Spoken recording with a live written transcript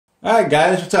Alright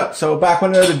guys, what's up? So back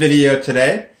with another video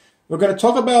today. We're going to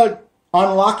talk about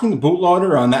unlocking the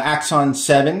bootloader on the Axon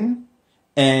 7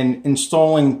 and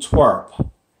installing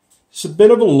TWRP. It's a bit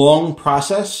of a long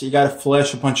process. You got to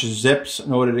flash a bunch of zips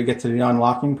in order to get to the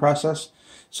unlocking process.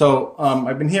 So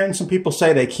I've been hearing some people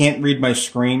say they can't read my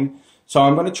screen. So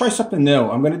I'm going to try something new.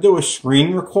 I'm going to do a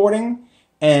screen recording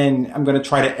and I'm going to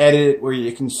try to edit it where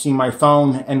you can see my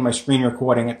phone and my screen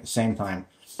recording at the same time.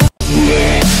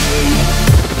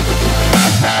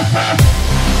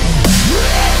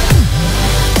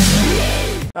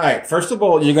 Alright, first of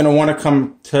all, you're going to want to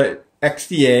come to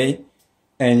XDA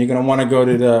and you're going to want to go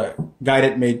to the guy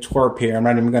that made TWRP here. I'm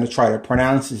not even going to try to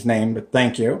pronounce his name, but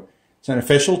thank you. It's an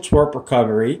official TWRP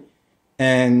recovery.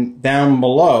 And down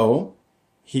below,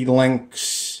 he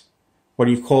links what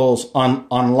he calls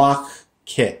Unlock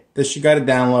Kit. This you got to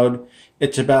download.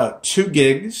 It's about 2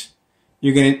 gigs.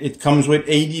 It comes with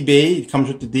ADB, it comes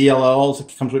with the DLLs,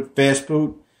 it comes with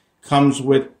Fastboot, comes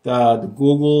with the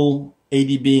Google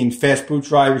ADB and Fastboot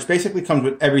drivers. Basically comes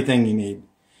with everything you need.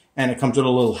 And it comes with a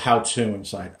little how-to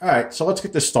inside. Alright, so let's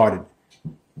get this started.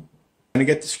 I'm going to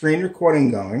get the screen recording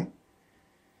going.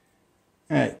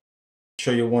 Alright,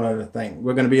 show you one other thing.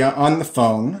 We're going to be on the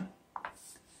phone.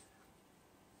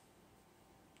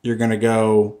 You're going to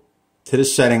go to the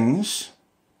settings,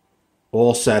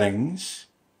 all settings,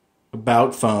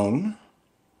 about phone,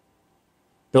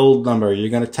 build number. You're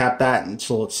going to tap that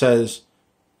until it says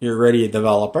you're already a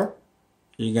developer.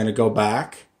 You're going to go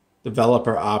back,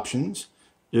 developer options.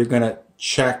 You're going to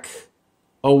check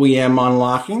OEM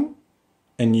unlocking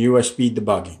and USB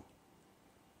debugging.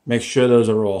 Make sure those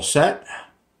are all set.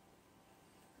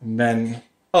 And then,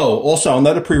 oh, also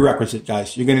another prerequisite,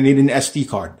 guys. You're going to need an SD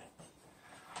card.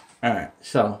 All right,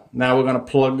 so now we're going to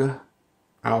plug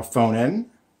our phone in.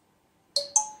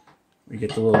 We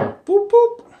get the little boop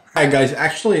boop. Alright guys,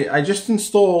 actually I just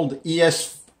installed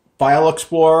ES File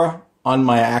Explorer on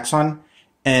my Axon,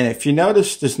 and if you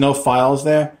notice there's no files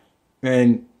there,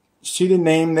 and see the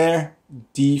name there,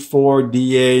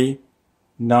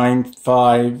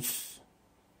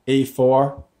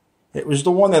 D4DA95A4. It was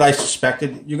the one that I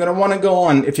suspected. You're going to want to go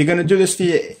on, if you're going to do this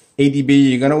via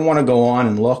ADB, you're going to want to go on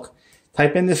and look.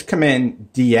 Type in this command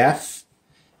DF,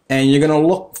 and you're going to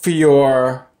look for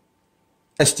your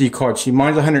SD card. See,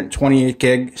 mine's 128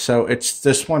 gig, so it's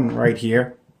this one right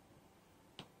here.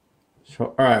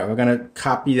 So, alright, we're going to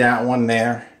copy that one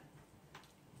there.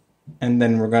 And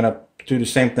then we're going to do the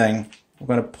same thing. We're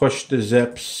going to push the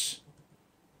zips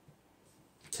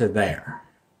to there.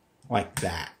 Like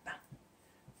that.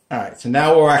 Alright, so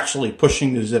now we're actually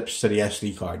pushing the zips to the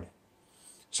SD card.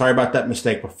 Sorry about that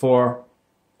mistake before.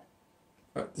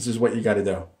 But this is what you got to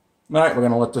do. Alright, we're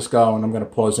going to let this go, and I'm going to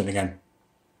pause it again.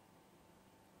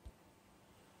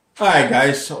 Alright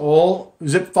guys, so all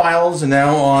zip files are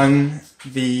now on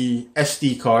the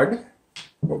SD card.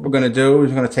 What we're going to do is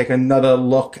we're going to take another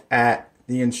look at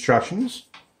the instructions.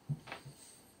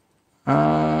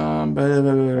 We're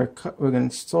going to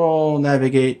install,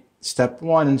 navigate, step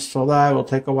 1, install that. We'll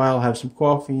take a while, have some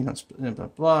coffee, blah, blah,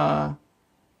 blah.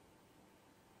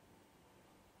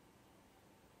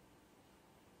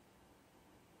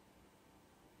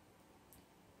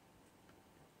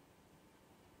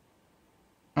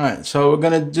 Alright, so we're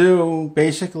going to do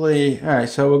basically, alright,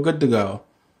 so we're good to go.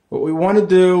 What we want to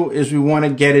do is we want to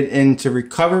get it into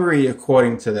recovery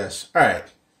according to this. Alright,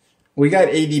 we got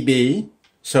ADB,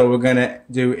 so we're going to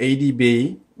do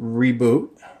ADB reboot.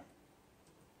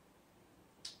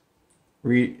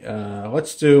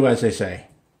 Let's do, as they say,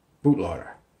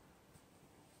 bootloader.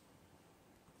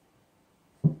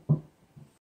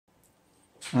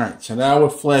 Alright, so now we're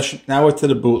to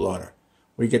the bootloader.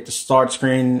 We get the start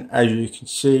screen. As you can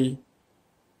see,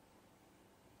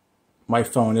 my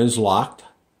phone is locked.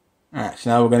 Alright, so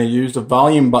now we're going to use the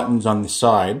volume buttons on the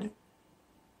side.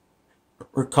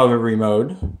 Recovery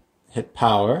mode. Hit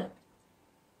power.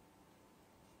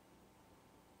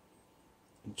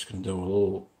 I'm just going to do a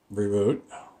little reboot.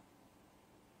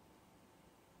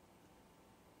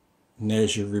 And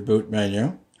there's your reboot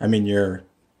menu.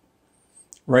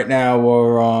 Right now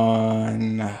we're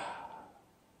on...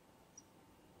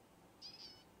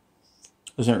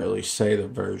 Doesn't really say the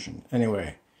version.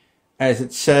 Anyway, as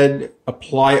it said,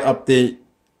 apply update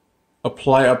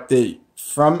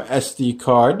from SD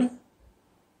card.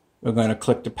 We're going to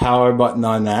click the power button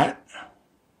on that.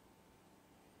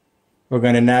 We're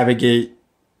going to navigate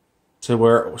to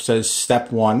where it says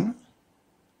step 1.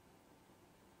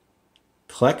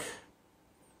 Click.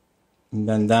 And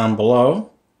then down below,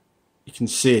 you can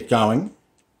see it going.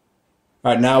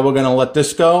 All right, now we're going to let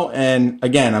this go, and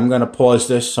again, I'm going to pause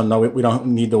this so we don't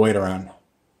need to wait around.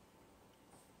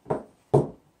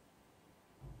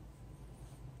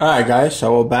 Alright guys,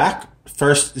 so we're back.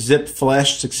 First zip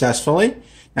flashed successfully.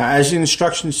 Now as the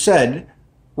instructions said,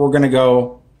 we're going to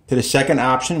go to the second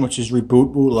option, which is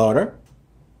reboot bootloader.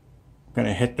 I'm going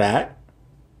to hit that.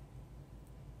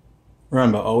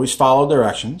 Remember, always follow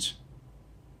directions.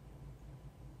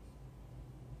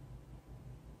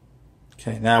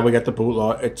 Okay, now we got the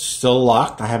bootloader. It's still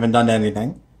locked. I haven't done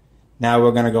anything. Now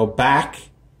we're going to go back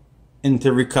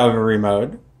into recovery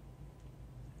mode.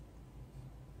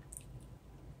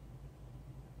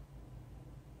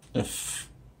 If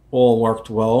all worked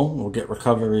well, we'll get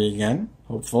recovery again,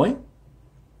 hopefully.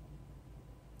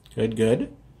 Good,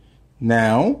 good.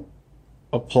 Now,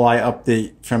 apply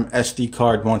update from SD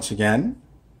card once again.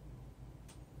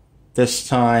 This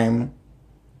time,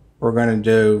 we're going to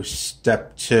do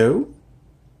step 2.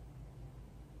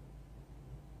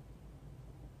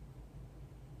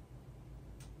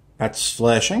 That's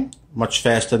flashing, much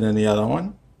faster than the other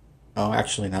one. Oh,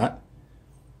 actually not.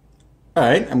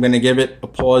 Alright, I'm going to give it a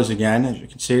pause again. As you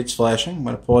can see, it's flashing. I'm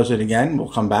going to pause it again. We'll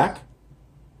come back.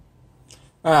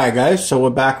 Alright guys, so we're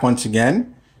back once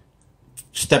again.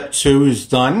 Step 2 is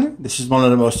done. This is one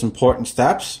of the most important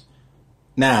steps.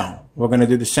 Now, we're going to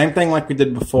do the same thing like we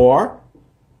did before.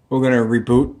 We're going to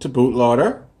reboot to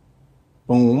bootloader.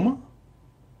 Boom.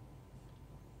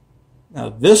 Now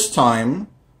this time,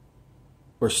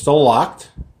 we're still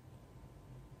locked.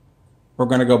 We're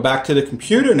going to go back to the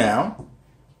computer now.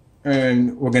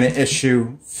 And we're going to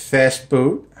issue fast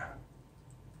boot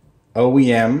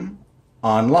OEM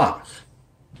on lock,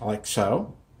 like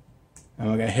so. And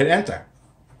we're going to hit enter.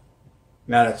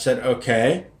 Now that said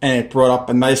OK, and it brought up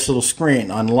a nice little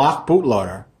screen, unlock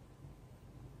bootloader.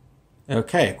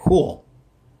 OK, cool.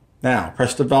 Now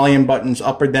press the volume buttons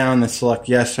up or down and select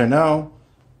yes or no.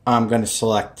 I'm going to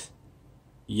select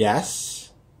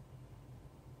yes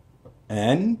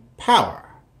and power.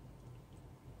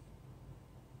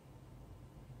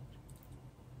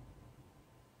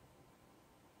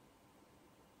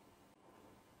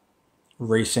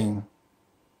 Erasing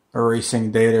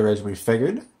data as we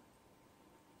figured.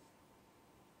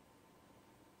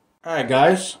 Alright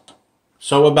guys,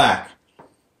 so we're back.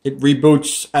 It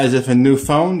reboots as if a new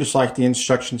phone, just like the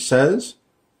instruction says.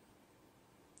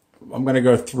 I'm going to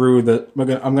go through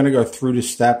the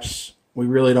steps. We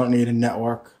really don't need a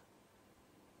network.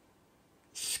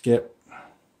 Skip.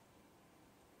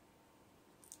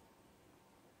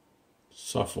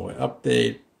 Software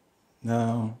update.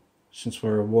 No. Since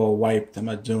we're well wiped, I'm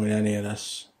not doing any of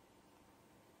this.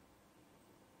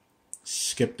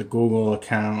 Skip the Google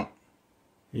account.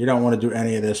 You don't want to do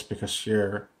any of this because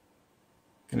you're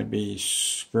going to be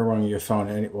screwing your phone.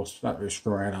 Well, it's not really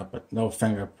screwing it up, but no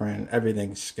fingerprint.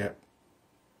 Everything's skipped.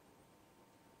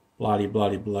 Bloody,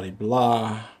 bloody, bloody,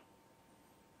 blah.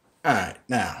 Alright,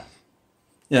 now.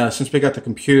 Yeah, since we got the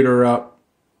computer up,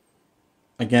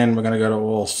 again, we're going to go to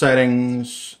all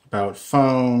settings, about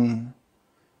phone.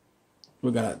 We're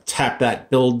going to tap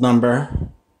that build number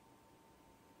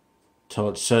until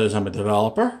it says I'm a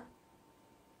developer.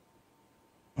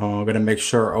 We're going to make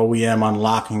sure OEM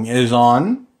unlocking is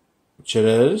on, which it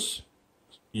is.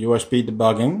 USB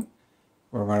debugging.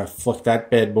 We're going to flick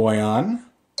that bad boy on.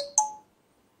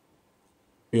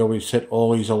 We always hit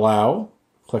always allow.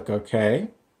 Click OK.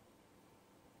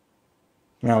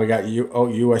 Now we got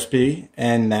USB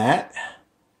and that.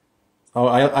 Oh,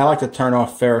 I like to turn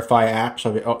off verify apps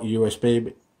of USB,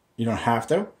 but you don't have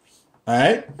to.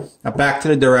 Alright, now back to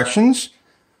the directions.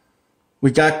 We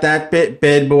got that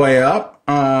bad boy up.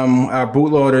 Our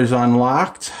bootloader is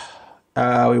unlocked. He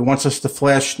wants us to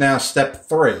flash now step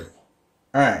 3.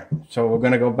 Alright, so we're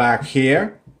going to go back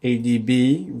here.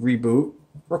 ADB, reboot,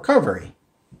 recovery.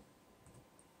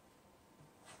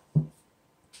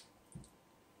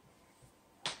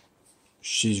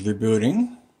 She's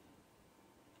rebooting.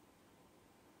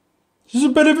 This is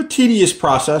a bit of a tedious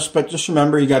process, but just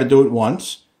remember you got to do it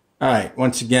once. All right,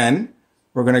 once again,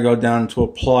 we're going to go down to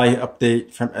apply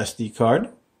update from SD card.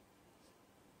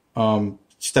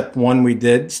 Step 1 we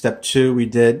did, step 2 we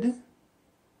did.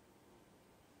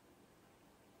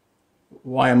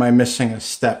 Why am I missing a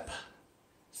step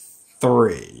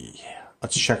 3?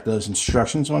 Let's check those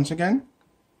instructions once again.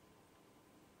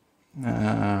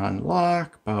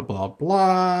 Unlock, blah, blah,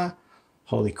 blah.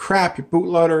 Holy crap, your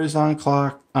bootloader is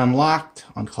unlocked,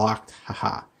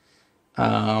 haha.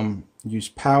 Use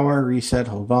power, reset,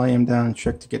 hold volume down,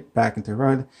 trick to get back into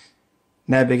RUD.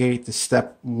 Navigate to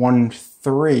step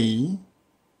 1.3.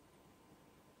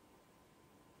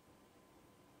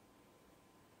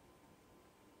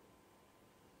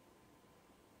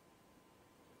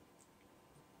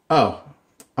 Oh,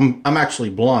 I'm actually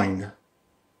blind.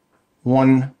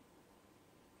 1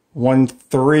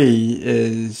 1.3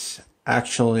 is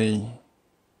actually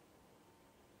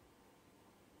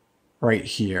right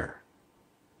here.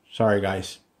 Sorry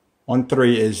guys,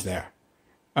 1.3 is there.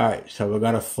 All right, so we're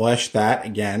gonna flash that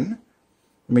again.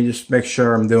 Let me just make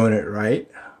sure I'm doing it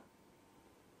right.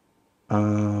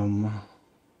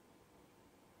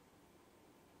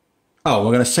 Oh,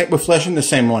 we're flashing the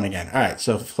same one again. All right,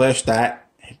 so flash that,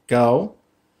 hit go.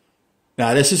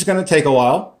 Now this is gonna take a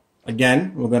while.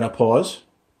 Again, we're gonna pause.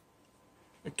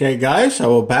 Okay guys,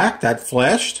 so we're back, that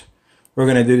flashed. We're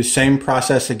gonna do the same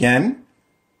process again.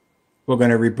 We're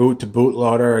gonna reboot to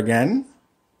BootLoader again.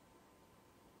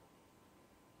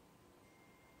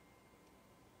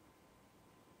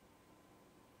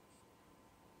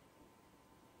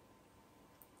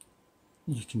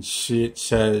 You can see it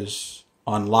says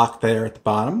unlock there at the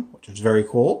bottom, which is very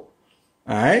cool.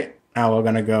 All right, now we're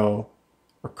gonna go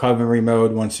recovery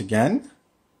mode once again.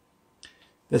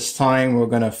 This time we're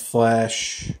gonna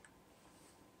flash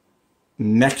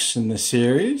next in the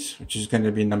series, which is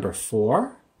gonna be number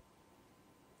 4.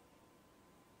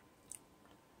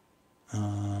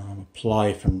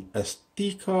 Apply from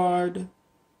SD card.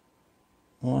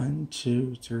 1,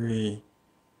 2, 3,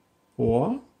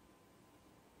 4.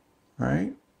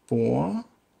 Right, 4.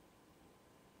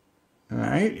 All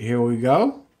right, here we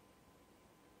go.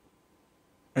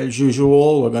 As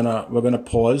usual, we're gonna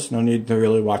pause. No need to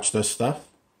really watch this stuff.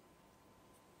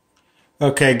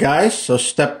 Okay, guys. So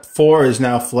step 4 is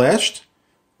now flashed.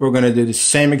 We're gonna do the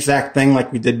same exact thing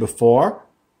like we did before.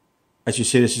 As you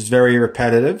see, this is very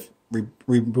repetitive.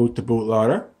 Reboot the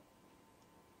bootloader.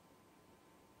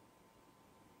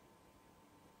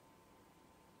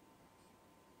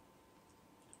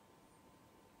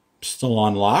 Still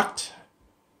unlocked.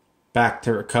 Back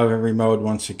to recovery mode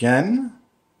once again.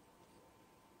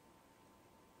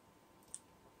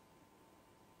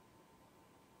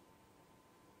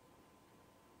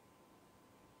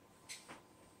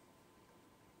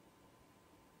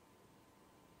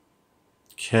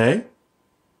 Okay.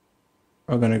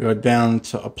 We're going to go down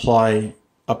to apply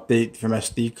update from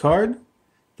SD card.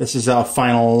 This is our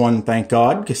final one, thank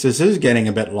God, because this is getting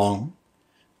a bit long.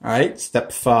 All right,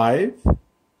 step 5. And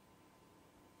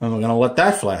we're going to let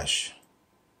that flash.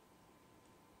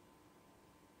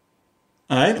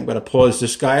 All right, I'm going to pause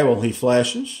this guy while he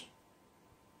flashes.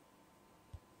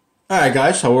 All right,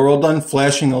 guys, so we're all done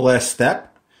flashing the last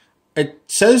step. It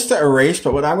says to erase,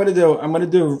 but what I'm going to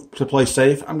do to play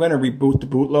safe, I'm going to reboot the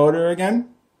bootloader again.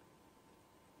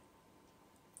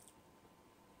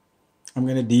 I'm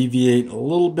going to deviate a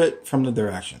little bit from the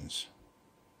directions.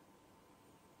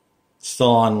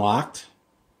 Still unlocked.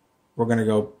 We're going to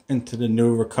go into the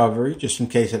new recovery just in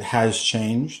case it has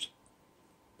changed.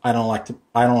 I don't like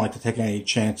to take any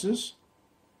chances.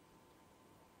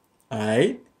 All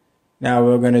right. Now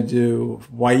we're going to do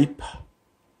wipe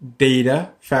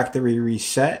data factory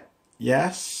reset.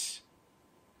 Yes.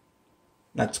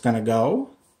 That's going to go.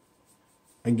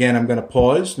 Again, I'm going to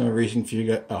pause. No reason for you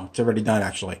to... Oh, it's already done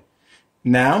actually.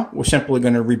 Now we're simply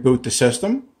going to reboot the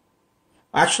system.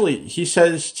 Actually, he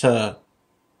says to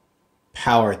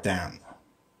power it down.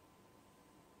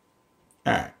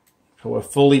 All right, so we're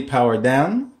fully powered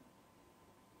down.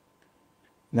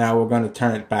 Now we're going to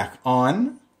turn it back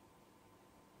on.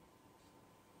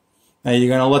 Now you're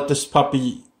going to let this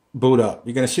puppy boot up.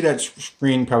 You're going to see that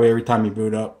screen probably every time you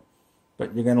boot up,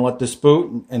 but you're going to let this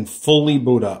boot and fully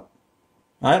boot up.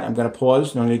 All right, I'm going to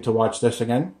pause. No need to watch this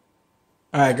again.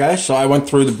 All right, guys, so I went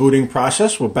through the booting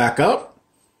process. We're back up.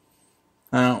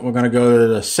 We're going to go to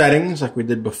the settings like we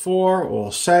did before.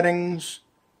 All settings,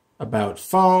 about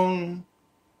phone.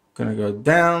 Going to go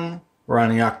down. We're on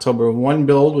the October 1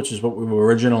 build, which is what we were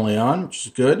originally on, which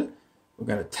is good. We're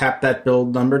going to tap that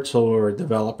build number till we're a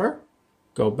developer.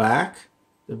 Go back,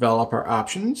 developer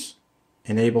options,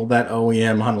 enable that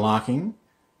OEM unlocking,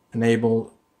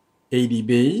 enable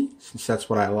ADB, since that's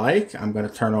what I like. I'm going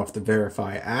to turn off the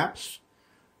verify apps.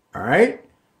 All right,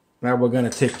 now we're going to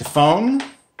take the phone.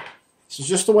 This is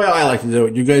just the way I like to do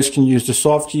it. You guys can use the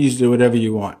soft keys, do whatever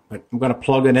you want. But I'm going to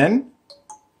plug it in.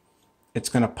 It's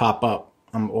going to pop up.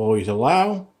 I'm always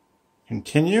allow.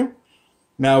 Continue.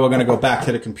 Now we're going to go back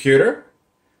to the computer.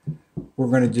 We're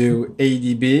going to do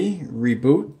ADB,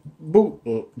 reboot,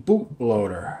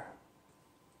 bootloader.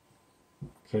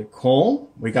 Okay, cool.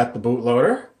 We got the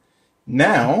bootloader.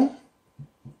 Now,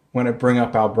 I'm going to bring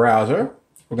up our browser.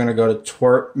 We're going to go to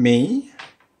TWRP Me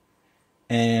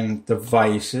and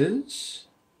devices.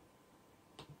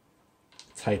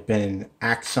 Type in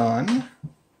Axon.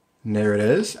 And there it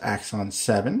is, Axon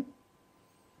 7.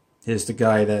 Here's the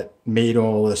guy that made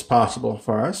all this possible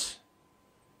for us.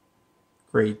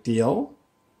 Great deal.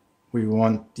 We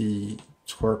want the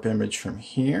TWRP image from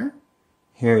here.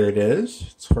 Here it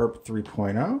is, TWRP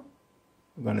 3.0.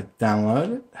 I'm going to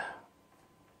download it.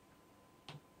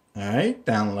 All right,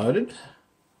 downloaded.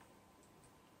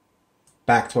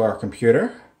 Back to our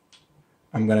computer.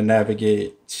 I'm going to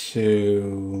navigate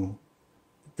to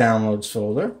Downloads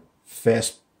folder,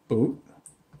 Fast Boot,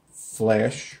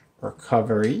 Flash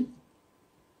Recovery,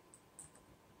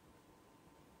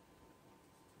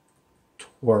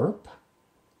 TWRP.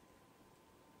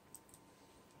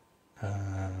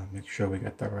 Make sure we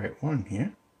got the right one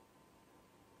here.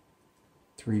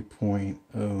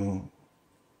 3.0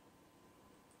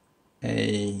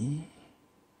 A.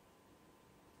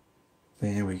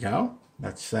 There we go.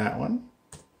 That's that one.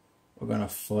 We're going to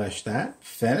flash that.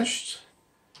 Finished.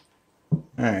 All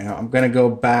right, now I'm going to go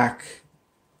back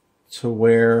to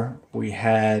where we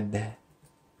had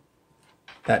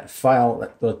that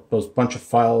file, those bunch of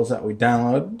files that we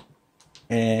downloaded.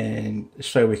 And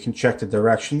this way we can check the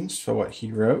directions for what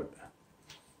he wrote.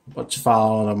 Let's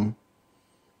follow them.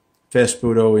 Fast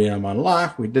boot OEM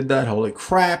unlock. We did that. Holy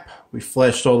crap. We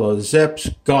flashed all those zips.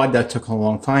 God, that took a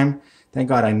long time. Thank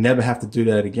God I never have to do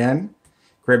that again.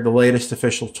 Grab the latest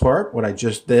official TWRP, what I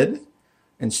just did.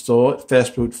 Install it.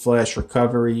 Fast boot flash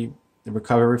recovery, the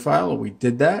recovery file. We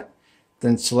did that.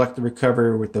 Then select the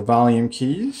recovery with the volume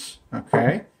keys.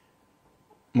 Okay.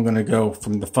 I'm going to go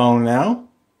from the phone now.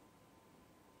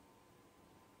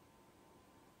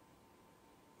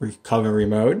 Recovery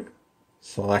mode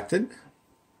selected.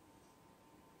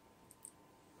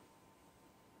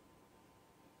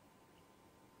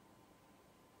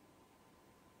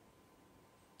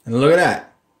 And look at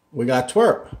that. We got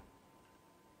TWRP.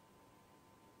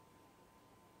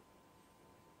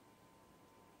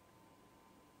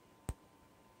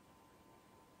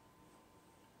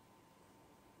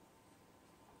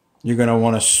 You're going to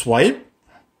want to swipe.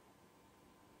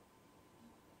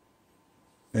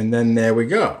 And then there we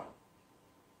go.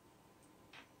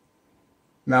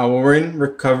 Now we're in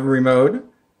recovery mode.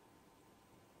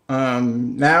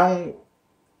 Now,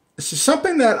 this is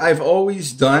something that I've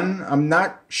always done. I'm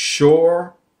not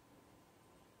sure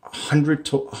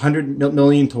 100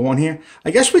 million to 1 here.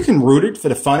 I guess we can root it for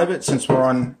the fun of it since we're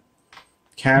on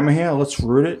camera here. Let's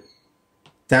root it.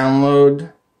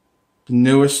 Download the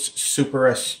newest Super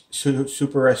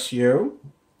SU.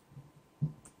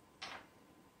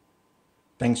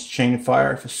 Thanks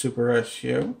Chainfire for Super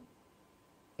SU.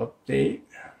 Update.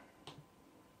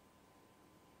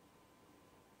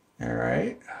 All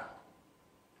right.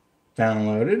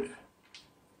 Downloaded.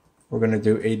 We're going to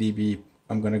do ADB.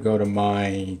 I'm going to go to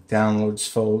my downloads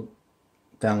folder.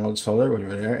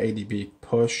 Whatever there. ADB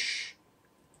push.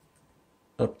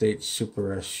 Update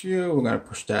Super SU. We're going to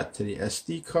push that to the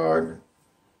SD card.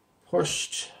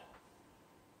 Pushed.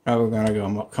 Now we're going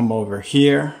to come over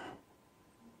here.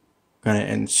 Going to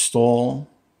install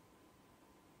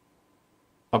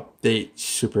update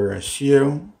Super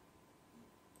SU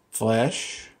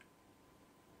flash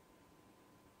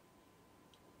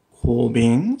cool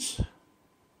beans.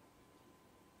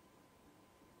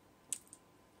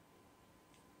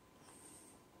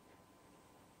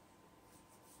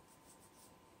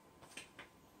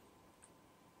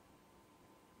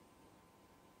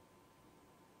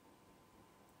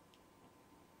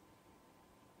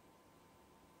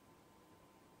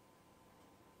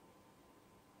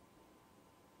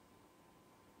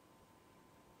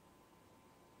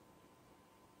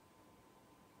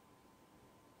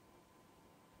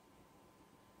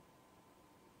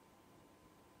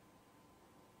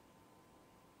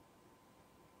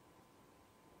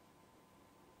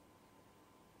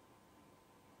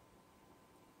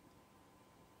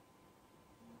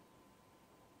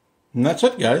 And that's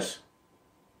it, guys.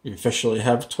 You officially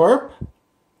have TWRP,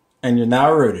 and you're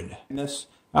now rooted.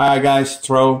 Alright, guys,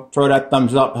 throw that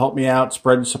thumbs up, help me out,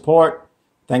 spread the support.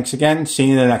 Thanks again. See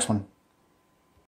you in the next one.